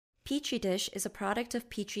Petri Dish is a product of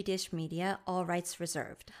Petri Dish Media, all rights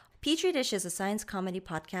reserved. Petri Dish is a science comedy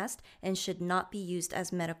podcast and should not be used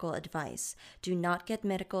as medical advice. Do not get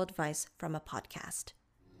medical advice from a podcast.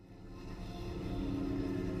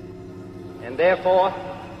 And therefore,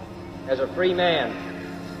 as a free man,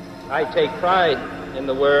 I take pride in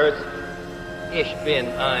the words, Ich bin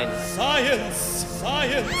ein... Science!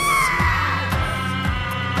 Science!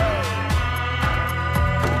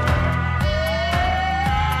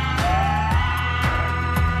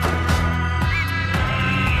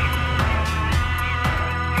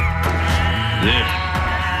 This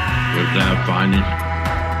was thou finest.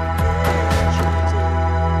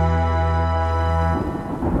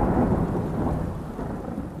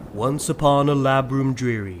 Once upon a lab room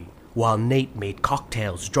dreary, while Nate made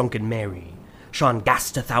cocktails drunk and merry, Sean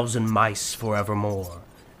gassed 1,000 mice forevermore.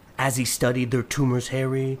 As he studied their tumors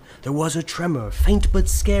hairy, there was a tremor, faint but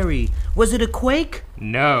scary. Was it a quake?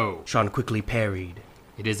 No. Sean quickly parried.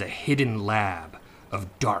 It is a hidden lab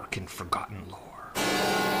of dark and forgotten lore.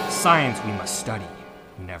 Science we must study,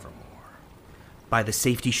 nevermore. By the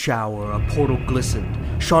safety shower, a portal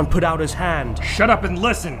glistened. Sean put out his hand. Shut up and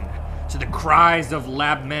listen to the cries of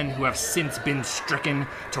lab men who have since been stricken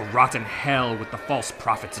to rot in hell with the false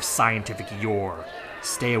prophets of scientific yore.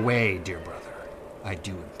 Stay away, dear brother, I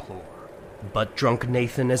do implore. But drunk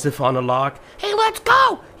Nathan, as if on a lark, "Hey, let's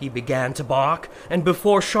go!" he began to bark, and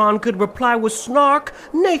before Sean could reply with snark,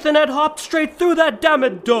 Nathan had hopped straight through that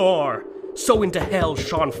damned door. So into hell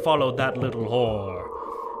Sean followed that little whore.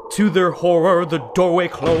 To their horror, the doorway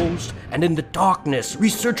closed, and in the darkness,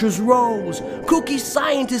 researchers rose. Kooky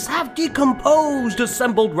scientists, half decomposed,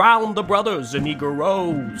 assembled round the brothers in eager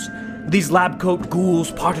rows. These lab coat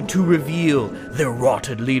ghouls parted to reveal their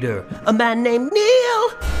rotted leader, a man named Neil,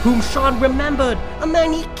 whom Sean remembered, a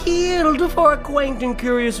man he killed for a quaint and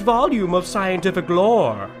curious volume of scientific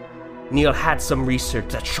lore. Neil had some research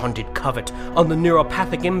that Sean did covet on the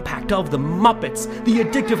neuropathic impact of the Muppets, the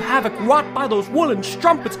addictive havoc wrought by those woolen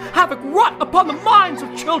strumpets, havoc wrought upon the minds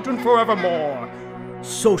of children forevermore.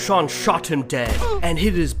 So Sean shot him dead and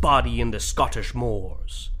hid his body in the Scottish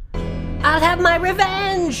moors. "I'll have my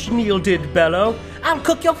revenge," Neil did bellow. "I'll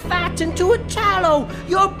cook your fat into a tallow.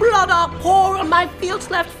 Your blood I'll pour on my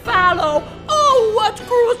fields left fallow. Oh, what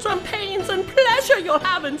gruesome pains and pleasure you'll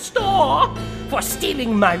have in store for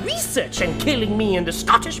stealing my research and killing me in the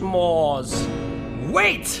Scottish moors."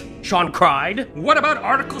 Wait! Sean cried. What about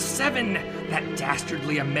Article 7, that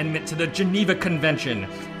dastardly amendment to the Geneva Convention?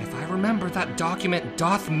 If I remember, that document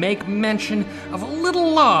doth make mention of a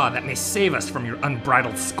little law that may save us from your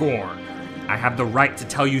unbridled scorn. I have the right to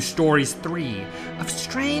tell you stories 3 of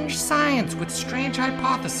strange science with strange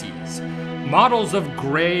hypotheses, models of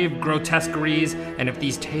grave grotesqueries, and if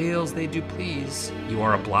these tales they do please, you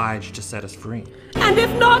are obliged to set us free. "And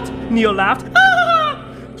if not," Neil laughed,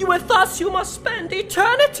 "you with us you must spend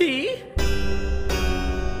eternity."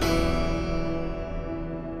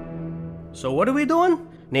 "So what are we doing?"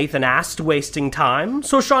 Nathan asked, wasting time,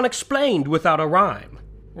 so Sean explained without a rhyme.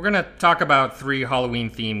 We're gonna talk about 3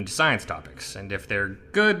 Halloween-themed science topics, and if they're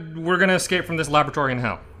good, we're gonna escape from this laboratory in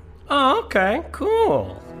hell. Oh, okay,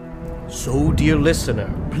 cool. So, dear listener,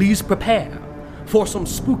 please prepare for some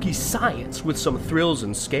spooky science with some thrills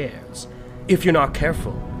and scares. If you're not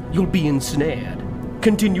careful, you'll be ensnared.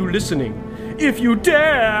 Continue listening if you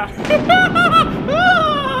dare.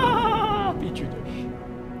 Petri Dish.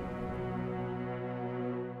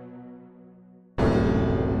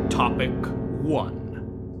 Topic 1.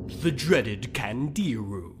 The dreaded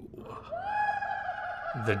Candiru.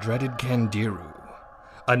 The dreaded Candiru.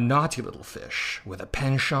 A naughty little fish with a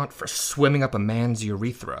penchant for swimming up a man's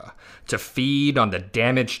urethra to feed on the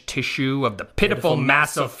damaged tissue of the pitiful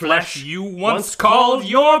mass of flesh you once called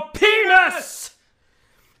your penis!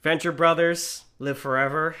 Venture Brothers, live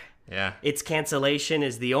forever. Yeah. Its cancellation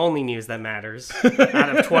is the only news that matters out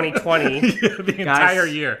of 2020. The entire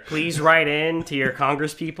year. Please write in to your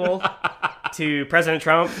Congress people, to President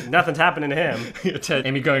Trump. Nothing's happening to him. To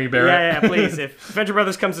Amy Coney Barrett. Yeah, please. If Venture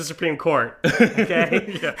Brothers comes to the Supreme Court,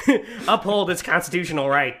 okay? Uphold its constitutional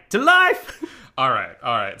right to life. All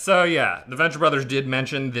right. So, yeah, the Venture Brothers did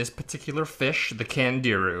mention this particular fish, the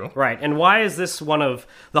Candiru. Right, and why is this one of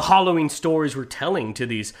the Halloween stories we're telling to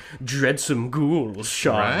these dreadsome ghouls,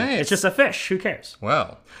 Sean? Right. It's just a fish. Who cares?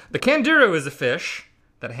 Well, the Candiru is a fish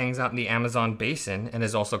that hangs out in the Amazon basin and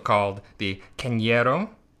is also called the Cañero,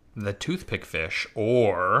 the toothpick fish,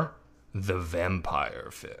 or the vampire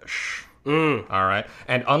fish. All right.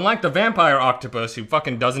 And unlike the vampire octopus who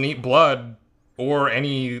fucking doesn't eat blood or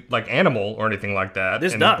any, like, animal or anything like that.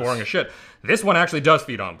 This and does. Is boring as shit. This one actually does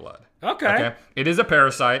feed on blood. Okay. It is a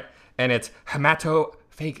parasite, and it's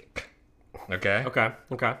phagic. Okay?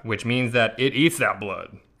 Okay. Which means that it eats that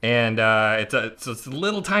blood. And it's a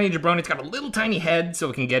little tiny jabroni. It's got a little tiny head, so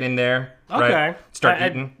it can get in there. Okay. Right? Start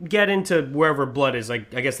eating. Get into wherever blood is.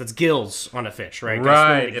 Like, I guess that's gills on a fish, right?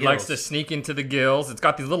 Right. It likes to sneak into the gills. It's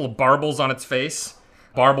got these little barbels on its face.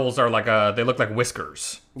 Barbels are like they look like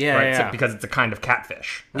whiskers. Yeah, right? yeah. Because it's a kind of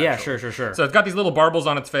catfish. Yeah, actually. sure. So it's got these little barbels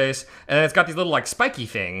on its face, and then it's got these little like spiky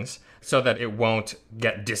things so that it won't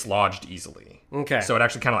get dislodged easily. Okay. So it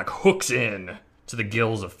actually kind of like hooks in to the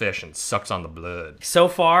gills of fish and sucks on the blood. So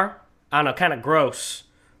far, I don't know, kind of gross,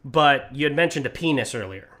 but you had mentioned a penis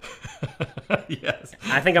earlier. Yes.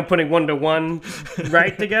 I think I'm putting 1 to 1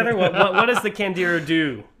 right together. What does the Candiru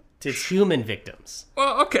do to its human victims?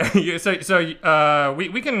 Well, okay. So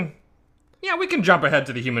we can jump ahead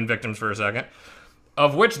to the human victims for a second,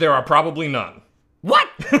 of which there are probably none. What?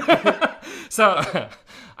 So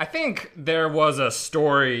I think there was a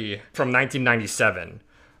story from 1997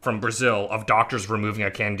 from Brazil of doctors removing a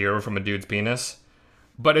Candiru from a dude's penis,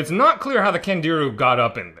 but it's not clear how the Candiru got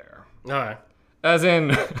up in there. All right. As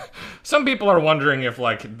in, some people are wondering if,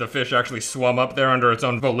 like, the fish actually swum up there under its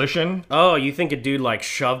own volition. Oh, you think a dude, like,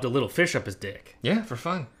 shoved a little fish up his dick? Yeah, for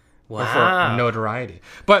fun. Or Wow. for notoriety.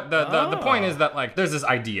 But the point is that, like, there's this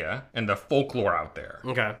idea and the folklore out there.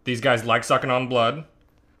 Okay. These guys like sucking on blood.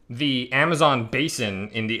 The Amazon basin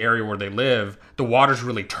in the area where they live, the water's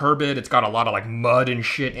really turbid. It's got a lot of, like, mud and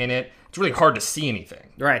shit in it. It's really hard to see anything.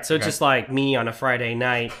 Right, so it's just like me on a Friday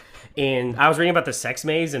night, and I was reading about the sex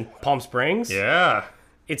maze in Palm Springs. Yeah.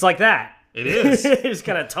 It's like that. It is. It just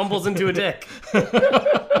kind of tumbles into a dick.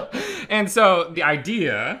 And so the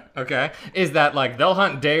idea, okay, is that like they'll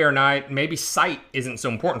hunt day or night. Maybe sight isn't so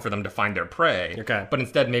important for them to find their prey. Okay. But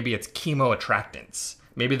instead, maybe it's chemoattractants.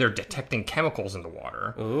 Maybe they're detecting chemicals in the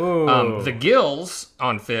water. Ooh. The gills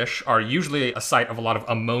on fish are usually a site of a lot of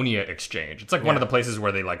ammonia exchange. It's like one of the places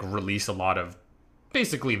where they like release a lot of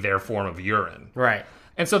basically their form of urine. Right.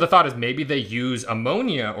 And so the thought is maybe they use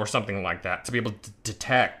ammonia or something like that to be able to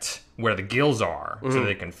detect where the gills are so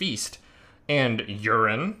they can feast. And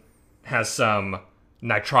urine has some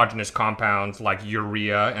nitrogenous compounds like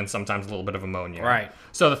urea and sometimes a little bit of ammonia. Right.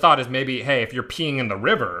 So the thought is maybe, hey, if you're peeing in the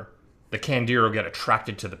river, the Candiru get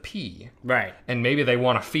attracted to the pee. Right. And maybe they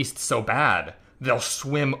want to feast so bad, they'll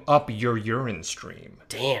swim up your urine stream.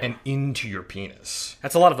 Damn. And into your penis.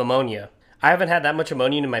 That's a lot of ammonia. I haven't had that much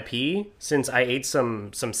ammonia in my pee since I ate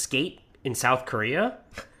some skate in South Korea.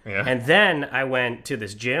 Yeah. And then I went to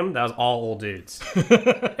this gym that was all old dudes.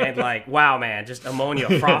 And like, wow, man, just ammonia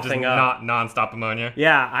frothing Just up. not non-stop ammonia.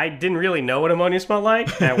 Yeah, I didn't really know what ammonia smelled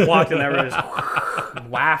like. And I walked in that room just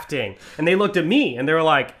wafting. And they looked at me and they were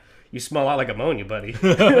like, you smell a lot like ammonia, buddy.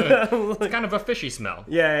 It's kind of a fishy smell.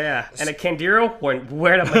 Yeah. And a Candiru went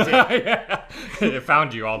right up my dick. Yeah. It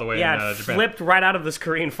found you all the way Yeah, in it Japan. flipped right out of this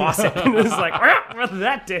Korean faucet. And it was like,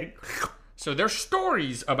 that dick. So there's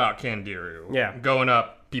stories about Candiru. Yeah. Going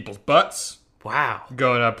up people's butts, Wow.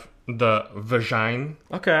 going up the vagina,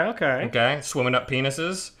 Okay. okay, swimming up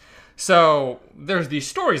penises. So there's these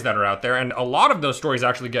stories that are out there, and a lot of those stories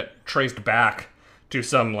actually get traced back to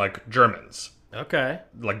some like Germans. Okay.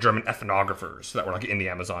 Like German ethnographers that were like in the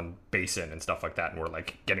Amazon basin and stuff like that, and were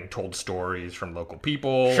like getting told stories from local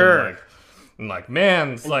people. Sure. And like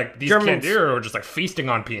man, it's like these Germans- Candiru are just like feasting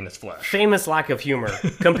on penis flesh. Famous lack of humor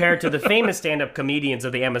compared to the famous stand-up comedians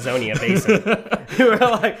of the Amazonia basin who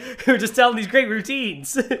were just telling these great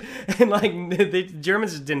routines. And like the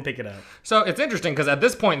Germans just didn't pick it up. So it's interesting because at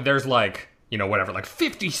this point there's like, you know, whatever, like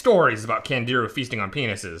 50 stories about Candiru feasting on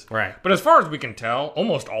penises. Right. But as far as we can tell,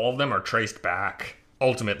 almost all of them are traced back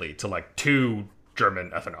ultimately to like 2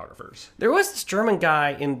 German ethnographers. There was this German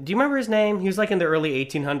guy do you remember his name? He was like in the early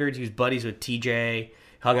 1800s. He was buddies with TJ,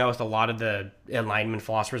 hung out with a lot of the Enlightenment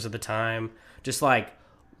philosophers at the time. Just like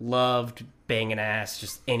loved banging ass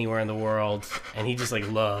just anywhere in the world. And he just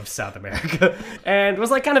like loved South America. And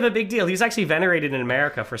was like kind of a big deal. He was actually venerated in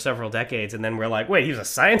America for several decades. And then we're like, wait, he was a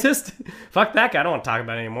scientist? Fuck that guy. I don't want to talk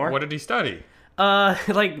about it anymore. What did he study?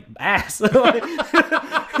 Like ass.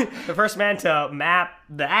 The first man to map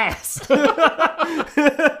the ass.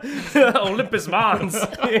 Olympus Mons,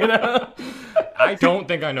 you know? I don't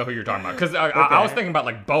think I know who you're talking about because I was thinking about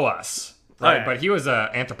like Boas, right? Okay. But he was an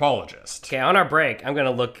anthropologist. Okay, on our break, I'm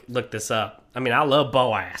gonna look this up. I mean, I love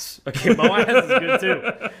Boas. Okay, Boas is good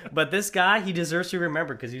too. But this guy, he deserves to be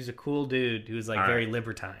remembered because he was a cool dude who was like very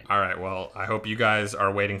libertine. All right, well, I hope you guys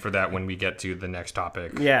are waiting for that when we get to the next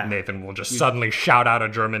topic. Yeah. Nathan will just suddenly shout out a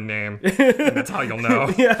German name, and that's how you'll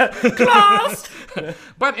know. Klaus!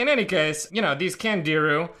 But in any case, you know, these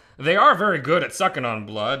Candiru, they are very good at sucking on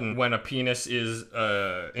blood, and when a penis is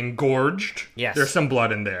engorged, Yes. there's some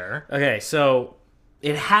blood in there. Okay, so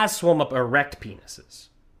It has swum up erect penises.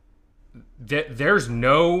 There's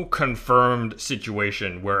no confirmed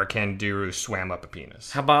situation where a Candiru swam up a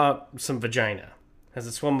penis. How about some vagina? Has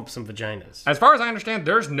it swum up some vaginas? As far as I understand,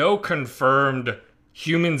 there's no confirmed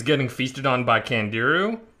humans getting feasted on by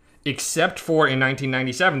Candiru, except for in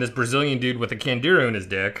 1997, this Brazilian dude with a Candiru in his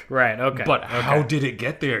dick. Right, okay. But how did it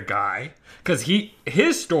get there, guy? Because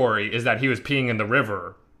his story is that he was peeing in the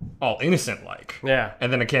river, all innocent-like. Yeah.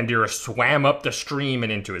 And then a Candiru swam up the stream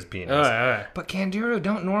and into his penis. All right. But Candiru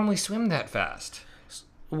don't normally swim that fast.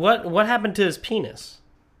 What happened to his penis?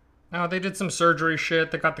 No, they did some surgery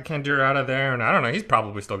shit. They got the Candiru out of there, and I don't know. He's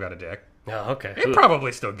probably still got a dick. Oh, okay. He's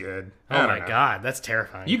probably still good. Oh my god, that's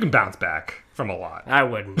terrifying. You can bounce back from a lot. I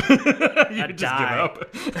wouldn't. You I'd just die. give up.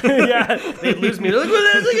 Yeah, they'd lose me. Look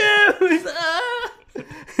at this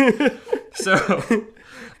again. So,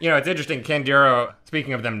 it's interesting. Candiru,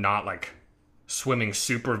 speaking of them not, like, swimming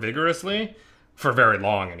super vigorously, for very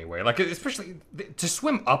long anyway. Like, especially to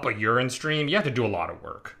swim up a urine stream, you have to do a lot of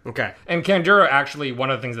work. Okay. And Candiru, actually, one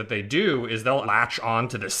of the things that they do is they'll latch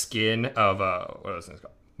onto the skin of, what is this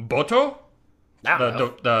called? Boto?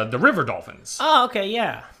 The river dolphins. Oh, okay,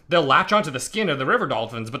 yeah. They'll latch onto the skin of the river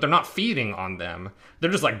dolphins, but they're not feeding on them.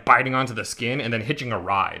 They're just like biting onto the skin and then hitching a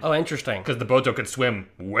ride. Oh, interesting. Because the Boto could swim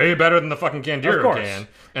way better than the fucking Candiru can.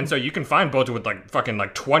 And so you can find Boto with like fucking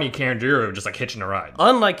like 20 Candiru just like hitching a ride.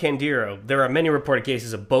 Unlike Candiru, there are many reported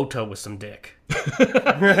cases of Boto with some dick.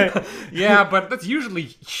 Yeah, but that's usually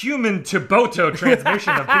human to Boto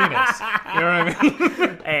transmission of penis. You know what I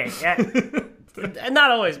mean? Hey,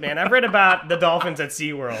 not always, man. I've read about the dolphins at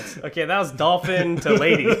SeaWorld. Okay, that was dolphin to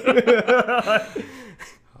lady.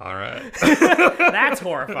 All right. That's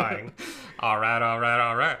horrifying. All right.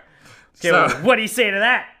 Okay, So, well, what do you say to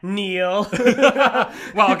that, Neil?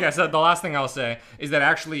 well, okay, so the last thing I'll say is that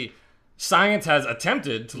actually science has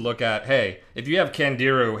attempted to look at, hey, if you have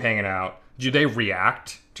Candiru hanging out, do they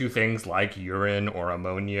react to things like urine or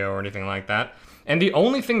ammonia or anything like that? And the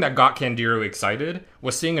only thing that got Candiru excited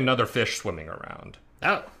was seeing another fish swimming around.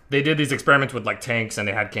 Oh. They did these experiments with like tanks and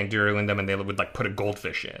they had Candiru in them and they would like put a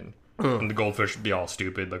goldfish in. And the goldfish would be all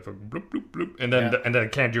stupid, like bloop, bloop, bloop. And then the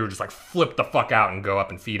Candiru would just like flip the fuck out and go up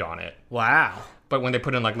and feed on it. Wow. But when they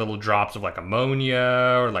put in like little drops of like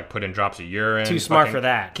ammonia or like put in drops of urine. Too smart for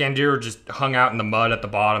that. Candiru just hung out in the mud at the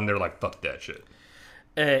bottom. They're like, fuck that shit.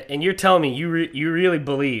 And you're telling me you really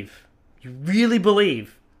believe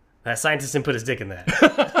that scientist didn't put his dick in that?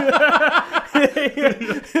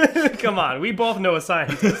 Come on, we both know a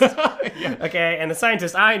scientist. Yeah. Okay, and the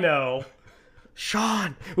scientist I know,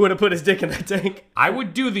 Sean, would have put his dick in that tank. I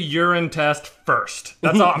would do the urine test first.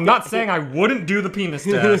 That's all. I'm not saying I wouldn't do the penis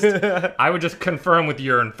test. I would just confirm with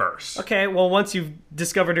urine first. Okay, well, once you've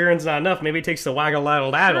discovered urine's not enough, maybe it takes the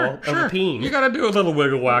waggle-ladle of the peen. You gotta do a little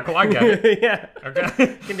wiggle waggle. I get it. Yeah.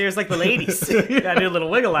 Okay. There's like the ladies. You gotta do a little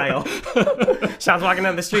wiggle waggle. Sean's walking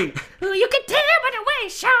down the street. Ooh, you can tell by the way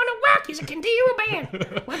Sean will work. He's a Candiru man.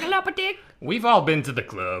 Wiggle up a dick. We've all been to the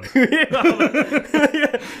club.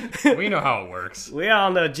 We know how it works. We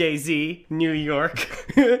all know Jay-Z, New York.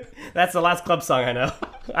 That's the last club song I know.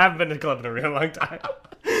 I haven't been to the club in a real long time.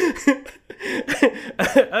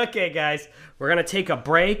 Okay, guys. We're going to take a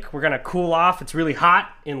break. We're going to cool off. It's really hot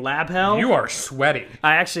in lab hell. You are sweaty.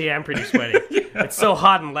 I actually am pretty sweaty. It's so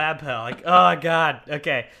hot in lab hell. Like, oh, God.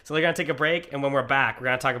 Okay, so we're going to take a break, and when we're back, we're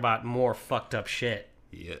going to talk about more fucked up shit.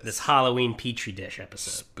 Yes. This Halloween Petri dish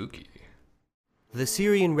episode. Spooky. The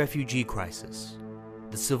Syrian refugee crisis.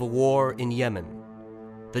 The civil war in Yemen.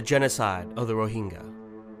 The genocide of the Rohingya.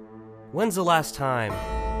 When's the last time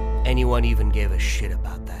anyone even gave a shit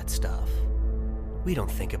about that stuff? We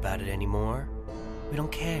don't think about it anymore. We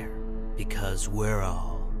don't care. Because we're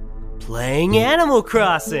all playing Animal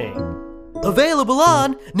Crossing. Available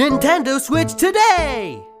on Nintendo Switch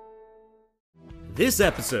today! This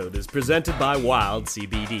episode is presented by Wild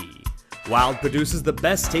CBD. Wild produces the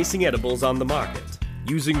best tasting edibles on the market,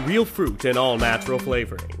 using real fruit and all natural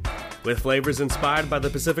flavoring. With flavors inspired by the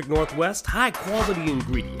Pacific Northwest, high-quality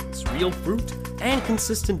ingredients, real fruit, and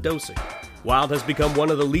consistent dosing, Wild has become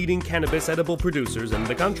one of the leading cannabis edible producers in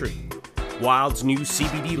the country. Wild's new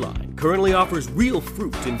CBD line currently offers real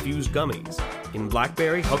fruit-infused gummies in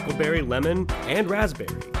blackberry, huckleberry, lemon, and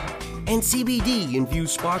raspberry, and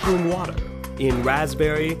CBD-infused sparkling water in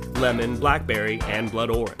raspberry, lemon, blackberry, and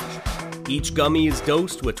blood orange. Each gummy is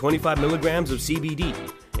dosed with 25 milligrams of CBD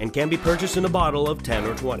and can be purchased in a bottle of 10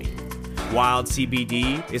 or 20. Wild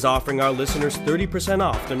CBD is offering our listeners 30%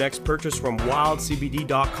 off their next purchase from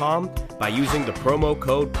wildcbd.com by using the promo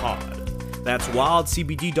code POD. That's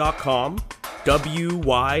wildcbd.com,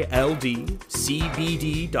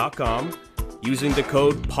 WYLDCBD.com, using the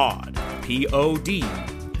code POD, POD,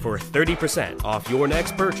 for 30% off your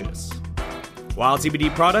next purchase. Wild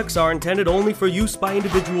CBD products are intended only for use by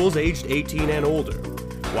individuals aged 18 and older.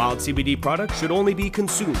 Wild CBD products should only be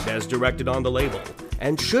consumed as directed on the label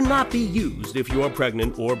and should not be used if you are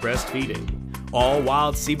pregnant or breastfeeding. All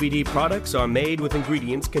Wild CBD products are made with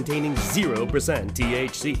ingredients containing 0%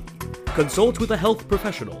 THC. Consult with a health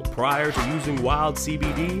professional prior to using Wild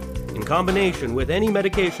CBD in combination with any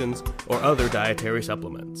medications or other dietary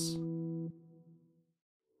supplements.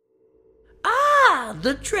 Ah,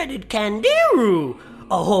 the dreaded Kandiru!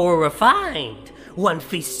 A horror refined. One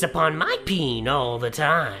feasts upon my peen all the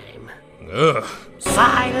time. Ugh.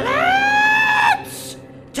 Silence!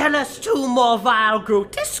 Tell us 2 more vile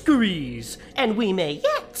grotesqueries, and we may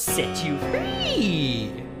yet set you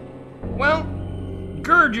free. Well,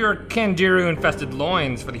 gird your Kandiru-infested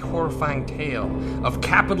loins for the horrifying tale of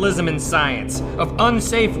capitalism and science, of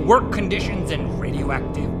unsafe work conditions and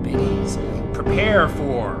radioactive biddies. Prepare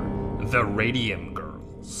for the Radium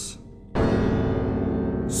Girls.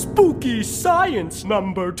 Spooky science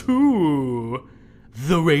number 2.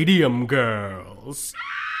 The Radium Girls.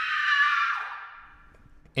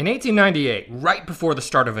 In 1898, right before the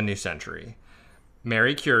start of a new century,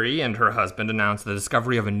 Marie Curie and her husband announced the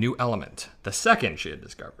discovery of a new element, the second she had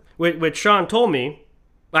discovered. Which Sean told me.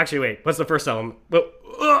 Actually, wait, what's the first element?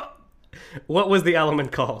 What was the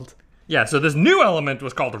element called? Yeah, so this new element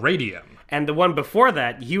was called radium. And the one before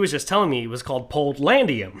that, he was just telling me, was called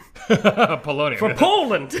Polandnium. Polonium. For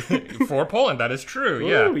Poland! For Poland, that is true,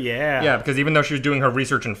 yeah. Ooh, yeah. Yeah, because even though she was doing her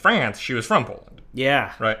research in France, she was from Poland.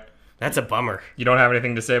 Yeah. Right. That's a bummer. You don't have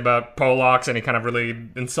anything to say about Polacks, any kind of really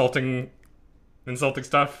insulting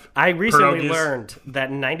stuff? I recently Pierogies? learned that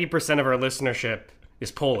 90% of our listenership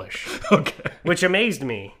is Polish. Okay. Which amazed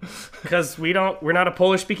me. Because we're not a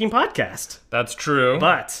Polish-speaking podcast. That's true.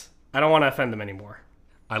 But I don't want to offend them anymore.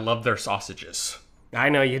 I love their sausages. I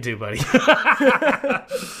know you do, buddy.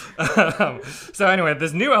 So anyway,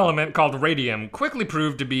 this new element called radium quickly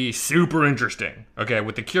proved to be super interesting. Okay,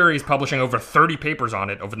 with the Curies publishing over 30 papers on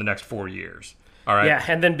it over the next 4 years. All right. Yeah,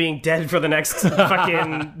 and then being dead for the next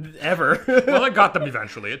fucking ever. Well, it got them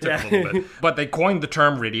eventually. It took a little bit. But they coined the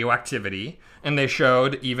term radioactivity, and they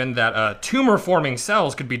showed even that tumor-forming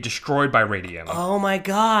cells could be destroyed by radium. Oh my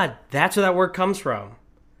god, that's where that word comes from.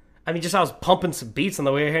 I mean, just I was pumping some beats on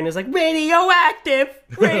the way here, and it's like, radioactive!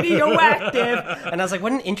 And I was like,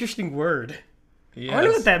 what an interesting word. Yes. I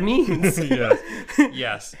wonder what that means. Yes.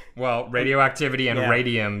 Yes. Well, radioactivity and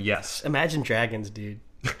radium, yes. Imagine Dragons, dude.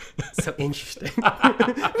 So interesting.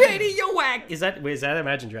 Radioactive! Is that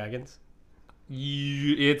Imagine Dragons?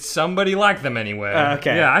 It's somebody like them anyway.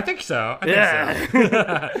 Okay. Yeah, I think so.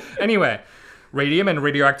 Anyway, radium and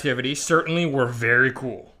radioactivity certainly were very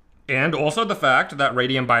cool. And also the fact that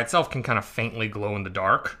radium by itself can kind of faintly glow in the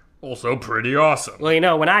dark. Also pretty awesome.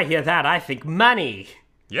 Well, when I hear that, I think money.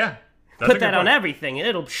 Yeah. Put that on everything, and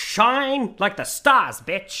it'll shine like the stars,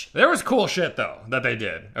 bitch. There was cool shit, though, that they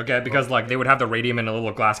did, okay? Because, they would have the radium in a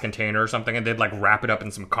little glass container or something, and they'd, wrap it up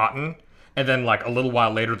in some cotton. And then, a little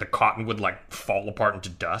while later, the cotton would, fall apart into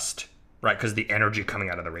dust, right? Because the energy coming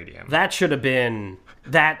out of the radium. That should have been...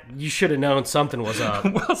 you should have known something was up.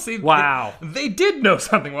 Well, see... Wow. They did know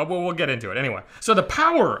something. Well, we'll get into it. Anyway, so the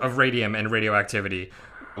power of radium and radioactivity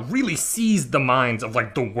really seized the minds of,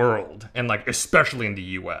 the world, and, especially in the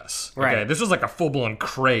U.S. Okay? Right. This was, a full-blown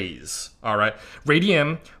craze, all right?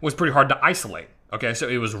 Radium was pretty hard to isolate, okay? So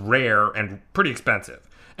it was rare and pretty expensive,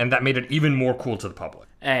 and that made it even more cool to the public.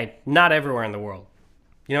 Hey, not everywhere in the world.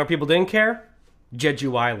 You know where people didn't care?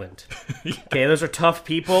 Jeju Island. Okay, those are tough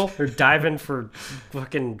people. They're diving for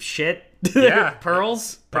fucking shit. Yeah.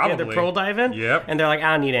 Pearls. Probably. Okay, they're pearl diving. Yep. And they're like,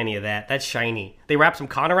 I don't need any of that. That's shiny. They wrap some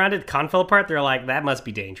cotton around it. The cotton fell apart. They're like, that must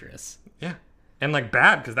be dangerous. Yeah. And,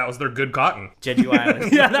 bad, because that was their good cotton. Jeju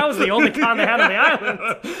Island. Yeah, that was the only cotton they had on the island.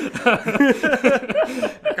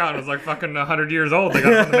 Cotton was, fucking 100 years old. They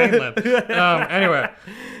got it from the mainland. Anyway.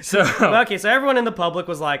 So... Okay, so everyone in the public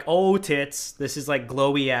was like, oh, tits. This is,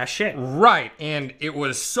 glowy-ass shit. Right, and it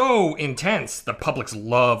was so intense, the public's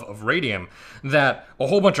love of radium, that a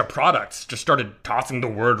whole bunch of products just started tossing the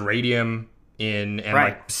word radium in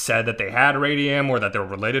and said that they had radium or that they were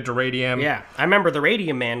related to radium. Yeah, I remember the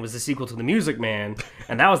Radium Man was the sequel to the Music Man,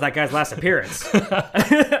 and that was that guy's last appearance.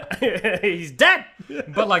 He's dead!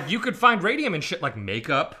 But, you could find radium in shit like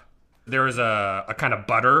makeup. There was a kind of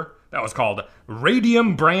butter that was called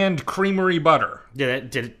Radium Brand Creamery Butter.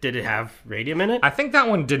 Did it have radium in it? I think that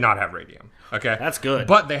one did not have radium. Okay. That's good.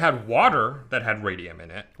 But they had water that had radium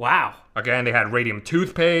in it. Wow. Okay, and they had radium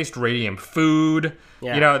toothpaste, radium food.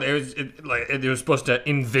 Yeah. It was supposed to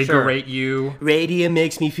invigorate you. Radium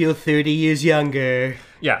makes me feel 30 years younger.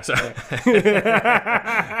 Yeah, so Fuck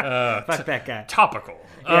that guy. topical.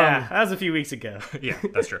 Yeah, that was a few weeks ago. Yeah,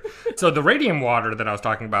 that's true. So the radium water that I was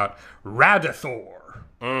talking about, Radithor,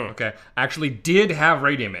 okay, actually did have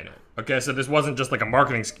radium in it. Okay, so this wasn't just like a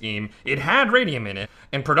marketing scheme. It had radium in it,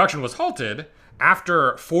 and production was halted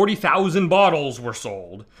after 40,000 bottles were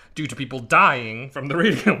sold due to people dying from the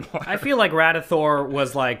radium water. I feel like Radithor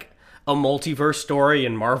was like a multiverse story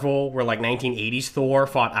in Marvel where like 1980s Thor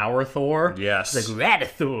fought our Thor. Yes. It's like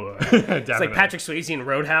Radithor. It's Definitely. like Patrick Swayze in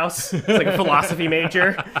Roadhouse. It's like a philosophy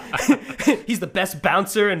major. He's the best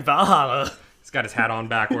bouncer in Valhalla. He's got his hat on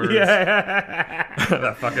backwards. Yeah.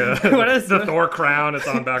 That fucking What is the Thor crown, it's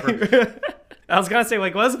on backwards. I was gonna say,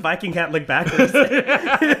 like, what does a Viking hat look backwards?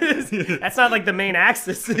 That's not like the main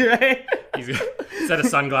axis, right? Instead of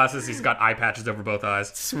sunglasses, he's got eye patches over both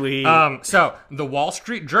eyes. Sweet. So, the Wall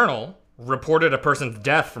Street Journal reported a person's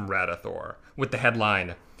death from Radithor with the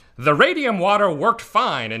headline, "The radium water worked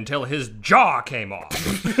fine until his jaw came off."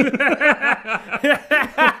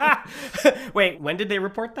 Wait, when did they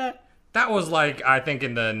report that? That was like, I think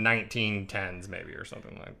in the 1910s maybe or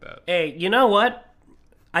something like that. Hey, you know what?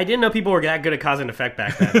 I didn't know people were that good at cause and effect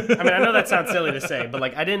back then. I mean, I know that sounds silly to say, but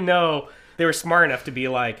like, I didn't know they were smart enough to be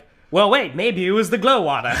like, well, wait, maybe it was the glow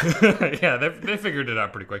water. Yeah, they figured it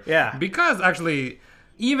out pretty quick. Yeah. Because actually,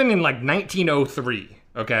 even in like 1903,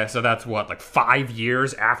 okay, so that's what, like 5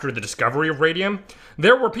 years after the discovery of radium,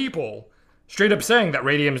 there were people straight up saying that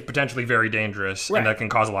radium is potentially very dangerous Right. and that can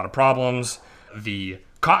cause a lot of problems. The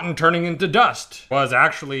cotton turning into dust was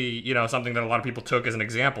actually, you know, something that a lot of people took as an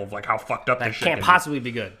example of like how fucked up That this shit can't can possibly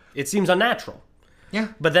be good. It seems unnatural. be. Yeah.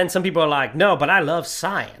 But then some people are like, no, but I love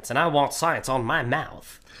science, and I want science on my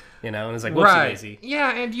mouth. You know, and it's like, whoopsie Right. daisy.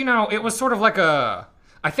 Yeah, and you know, it was sort of like I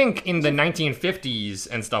think in the 1950s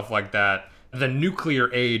and stuff like that, the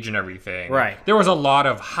nuclear age and everything. Right. There was a lot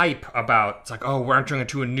of hype about, it's like, oh, we're entering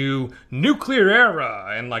into a new nuclear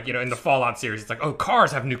era. And like, you know, in the Fallout series, it's like, oh,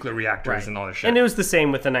 cars have nuclear reactors and all this shit. And it was the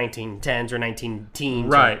same with the 1910s or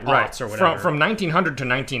 19-teens Right, or right. aughts or whatever. From 1900 to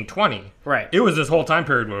 1920. Right. It was this whole time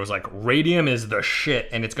period where it was like, radium is the shit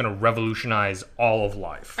and it's going to revolutionize all of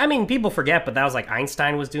life. I mean, people forget, but that was like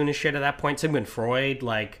Einstein was doing his shit at that point. Sigmund Freud,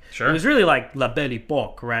 like, Sure. It was really like La Belle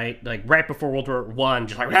Époque, right? Like right before World War I,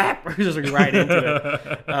 just like just like right into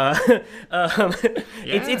it.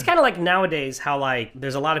 It's kind of like nowadays how like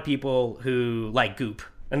there's a lot of people who like Goop,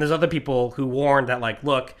 and there's other people who warn that like,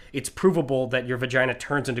 look, it's provable that your vagina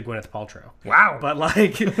turns into Gwyneth Paltrow. Wow. But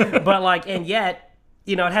like, and yet,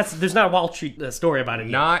 you know, there's not a Wall Street story about it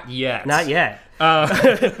yet. Not yet. Not yet.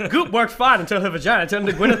 Goop worked fine until her vagina turned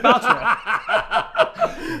into Gwyneth Paltrow.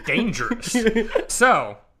 Dangerous.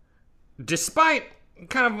 So, despite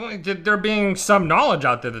kind of there being some knowledge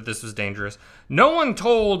out there that this was dangerous, no one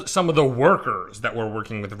told some of the workers that were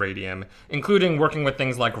working with radium, including working with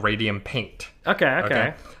things like radium paint.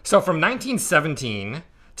 Okay. So from 1917 to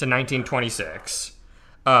 1926,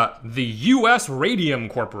 the U.S. Radium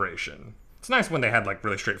Corporation. It's nice when they had like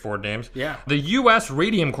really straightforward names. Yeah. The U.S.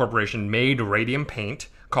 Radium Corporation made radium paint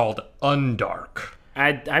called Undark.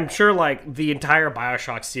 I'm sure like the entire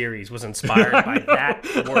BioShock series was inspired by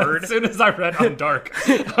that word. As soon as I read Undark,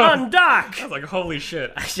 Undark! I was like, holy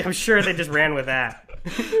shit. I'm sure they just ran with that.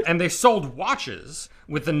 And they sold watches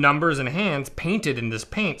with the numbers and hands painted in this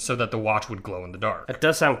paint so that the watch would glow in the dark. That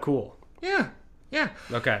does sound cool. Yeah.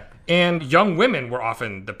 Okay. And young women were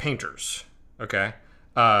often the painters, okay,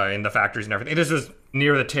 in the factories and everything. This was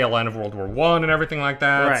near the tail end of World War I and everything like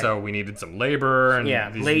that, Right. so we needed some labor. And Yeah,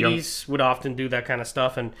 these ladies would often do that kind of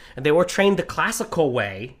stuff, and they were trained the classical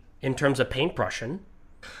way in terms of paintbrushing.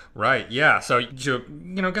 Right, yeah. So, you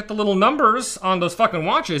know, get the little numbers on those fucking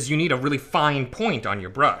watches, you need a really fine point on your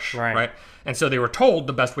brush, right? And so they were told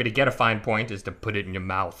the best way to get a fine point is to put it in your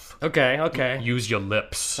mouth. Okay. Use your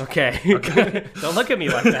lips. Okay. Don't look at me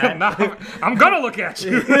like that. No, I'm gonna look at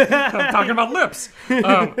you. I'm talking about lips.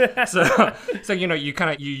 So you know, you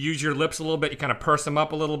use your lips a little bit. You kind of purse them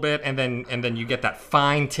up a little bit, and then you get that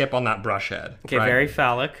fine tip on that brush head. Okay, right? very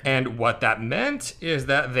phallic. And what that meant is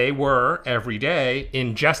that they were every day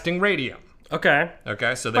ingesting radium. Okay.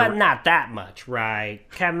 Okay, so they But were, not that much, right?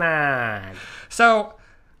 Come on. so.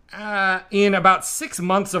 In about 6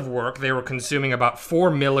 months of work, they were consuming about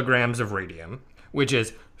 4 milligrams of radium, which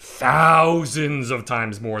is thousands of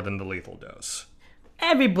times more than the lethal dose.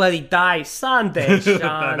 Everybody dies someday,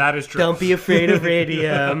 Sean. That is true. Don't be afraid of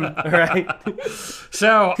radium, right?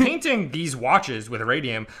 So, painting these watches with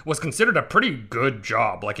radium was considered a pretty good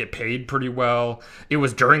job. Like, it paid pretty well. It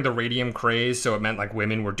was during the radium craze, so it meant, like,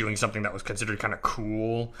 women were doing something that was considered kind of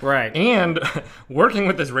cool. Right. And working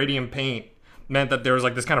with this radium paint meant that there was,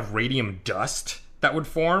 like, this kind of radium dust that would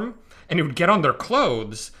form. and it would get on their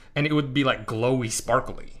clothes, and it would be like glowy,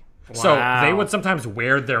 sparkly. Wow. So they would sometimes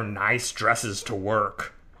wear their nice dresses to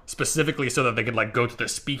work, specifically so that they could like go to the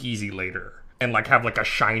speakeasy later and like have like a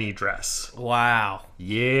shiny dress. Wow.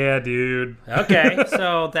 Yeah, dude. Okay,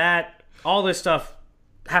 so all this stuff,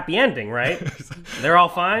 happy ending, right? They're all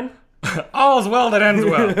fine? All's well that ends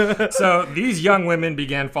well. So these young women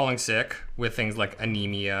began falling sick with things like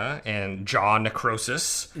anemia and jaw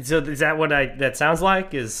necrosis. So is that what that sounds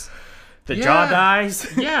like? Is the jaw dies?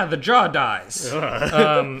 Yeah, the jaw dies.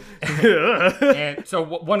 And so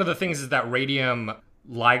one of the things is that radium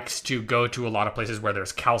likes to go to a lot of places where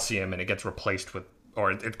there's calcium and it gets replaced with,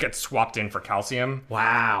 or it gets swapped in for calcium.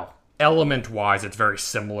 Wow. Element-wise, it's very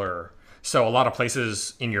similar. So a lot of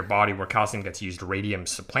places in your body where calcium gets used, radium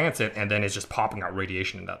supplants it, and then it's just popping out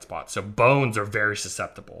radiation in that spot. So bones are very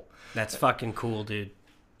susceptible. That's fucking cool, dude.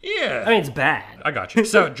 Yeah. I mean, it's bad. I got you.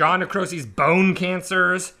 So jaw necrosis, bone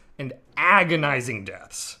cancers, and agonizing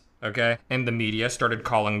deaths. Okay? And the media started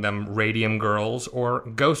calling them radium girls or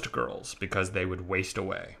ghost girls because they would waste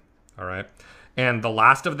away. All right? And the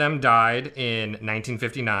last of them died in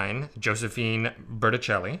 1959, Josephine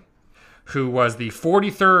Berticelli, who was the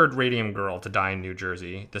 43rd radium girl to die in New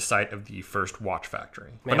Jersey, the site of the first watch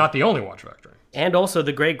factory. But not the only watch factory. And also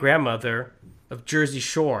the great-grandmother of Jersey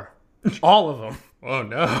Shore. All of them. Oh,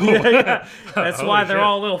 no. Yeah. That's Holy why they're shit.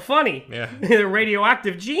 all a little funny. Yeah. They're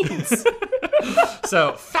radioactive genes.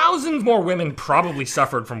 So thousands more women probably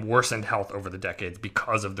suffered from worsened health over the decades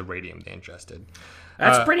because of the radium they ingested.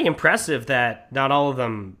 That's pretty impressive that not all of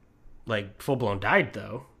them, like, full-blown died,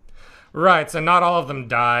 though. Right, so not all of them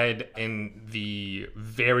died in the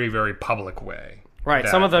very, very public way. Right,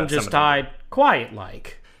 some of them just died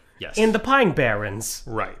quiet-like. Yes. In the Pine Barrens.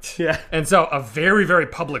 Right. Yeah. And so a very, very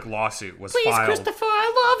public lawsuit was Please, filed. Christopher,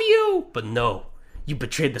 I love you! But no, you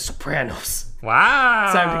betrayed the Sopranos.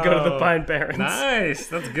 Wow. Time to go to the Pine Barrens. Nice,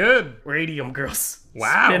 that's good. Radium Girls.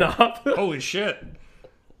 Wow. Spin-off. Holy shit.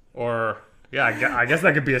 Or... yeah, I guess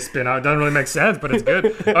that could be a spin-out. It doesn't really make sense, but it's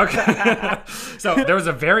good. Okay. So there was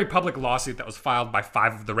a very public lawsuit that was filed by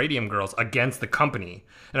 5 of the Radium Girls against the company,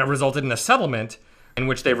 and it resulted in a settlement in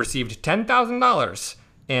which they received $10,000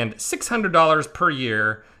 and $600 per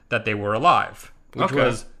year that they were alive, which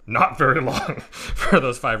was not very long for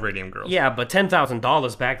those 5 Radium Girls. Yeah, but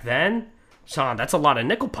 $10,000 back then? Sean, that's a lot of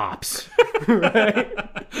nickel pops. It's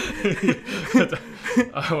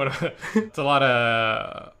a lot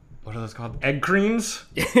of... what are those called? Egg creams?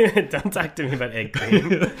 Don't talk to me about egg cream.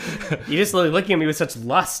 You're just looking at me with such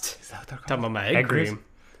lust. Is that what they're called? Talking about my egg cream. creams?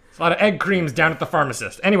 It's a lot of egg creams down at the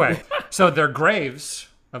pharmacist. Anyway, so their graves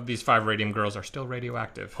of these 5 Radium Girls are still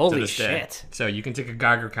radioactive. Holy to this day. shit. So you can take a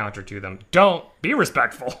Geiger counter to them. Don't be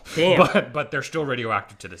respectful. Damn. But they're still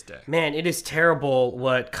radioactive to this day. Man, it is terrible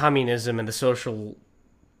what communism and the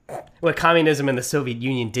Soviet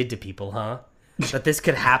Union did to people, huh? That this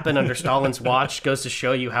could happen under Stalin's watch goes to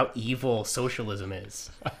show you how evil socialism is.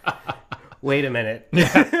 Wait a minute.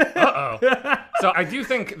 So I do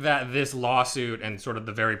think that this lawsuit and sort of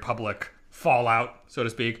the very public fallout, so to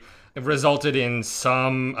speak, resulted in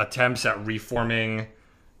some attempts at reforming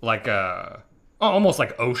like almost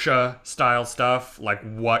like OSHA style stuff, like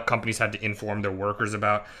what companies had to inform their workers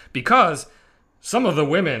about. Because some of the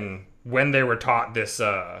women, when they were taught this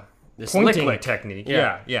pointing lick technique,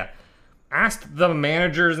 asked the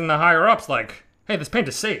managers and the higher ups, like, hey, this paint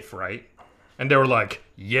is safe, right? And they were like,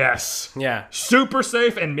 yes. Yeah. Super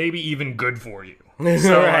safe and maybe even good for you.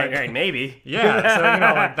 So, right, maybe. Yeah, so,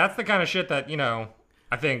 like, that's the kind of shit that,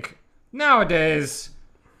 I think nowadays,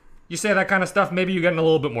 you say that kind of stuff, maybe you get in a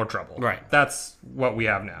little bit more trouble. Right. That's what we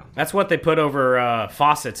have now. That's what they put over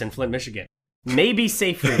faucets in Flint, Michigan. Maybe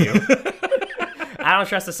safe for you. I don't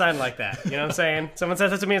trust a sign like that. You know what I'm saying? Someone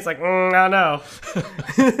says that to me, it's like, I don't know.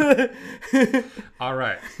 All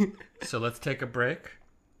right. So let's take a break.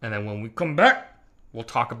 And then when we come back, we'll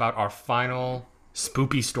talk about our final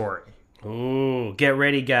spoopy story. Ooh, get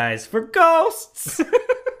ready, guys, for ghosts!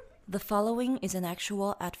 The following is an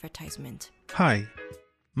actual advertisement. Hi,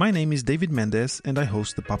 my name is David Mendez and I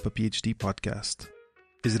host the Papa PhD podcast.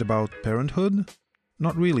 Is it about parenthood?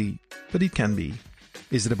 Not really, but it can be.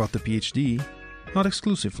 Is it about the PhD? Not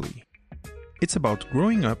exclusively. It's about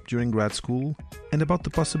growing up during grad school and about the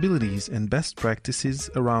possibilities and best practices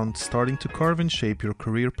around starting to carve and shape your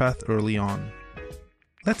career path early on.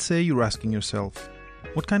 Let's say you're asking yourself,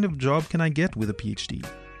 what kind of job can I get with a PhD?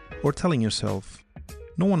 Or telling yourself,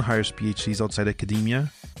 no one hires PhDs outside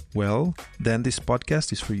academia. Well, then this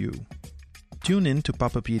podcast is for you. Tune in to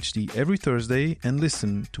Papa PhD every Thursday and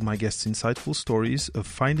listen to my guests' insightful stories of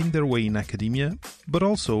finding their way in academia, but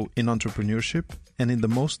also in entrepreneurship and in the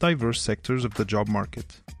most diverse sectors of the job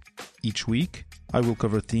market. Each week, I will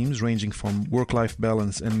cover themes ranging from work-life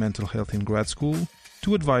balance and mental health in grad school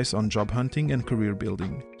to advice on job hunting and career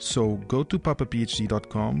building. So go to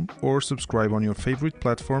papaphd.com or subscribe on your favorite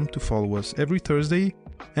platform to follow us every Thursday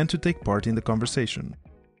and to take part in the conversation.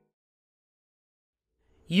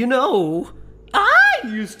 You know, I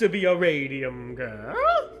used to be a radium girl.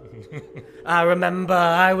 I remember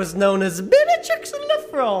I was known as Beatrix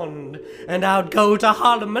Lefrond, and I'd go to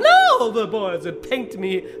Harlem and all the boys would paint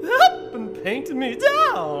me up and paint me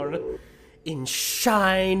down in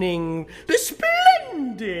shining,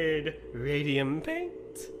 splendid radium paint.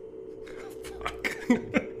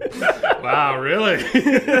 Wow, really?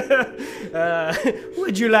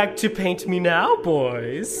 Would you like to paint me now,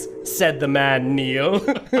 boys? Said the man Neil.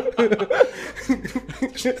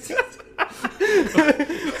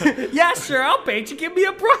 Yeah, sure, I'll paint you. Give me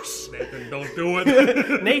a brush. Nathan, don't do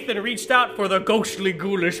it. Nathan reached out for the ghostly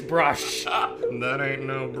ghoulish brush. That ain't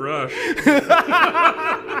no brush.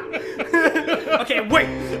 Okay, wait.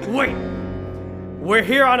 We're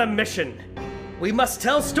here on a mission. We must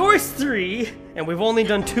tell stories 3, and we've only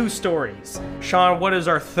done 2 stories. Sean, what is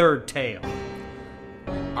our third tale?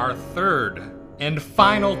 Our third and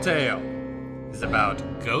final tale is about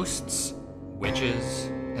ghosts, witches,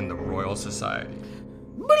 and the Royal Society.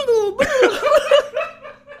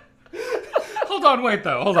 Hold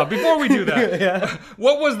on. Before we do that,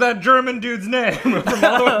 What was that German dude's name from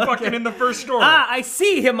all the way fucking in the first story? I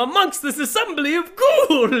see him amongst this assembly of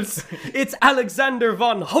ghouls. It's Alexander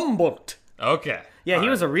von Humboldt. Okay. Yeah, he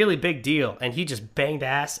was a really big deal, and he just banged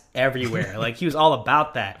ass everywhere. Like, he was all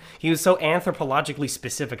about that. He was so anthropologically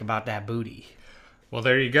specific about that booty. Well,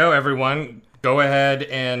 there you go, everyone. Go ahead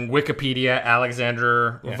and Wikipedia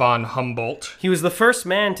Alexander von Humboldt. He was the first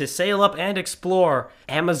man to sail up and explore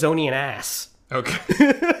Amazonian ass. Okay.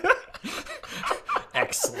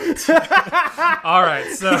 Excellent. All right,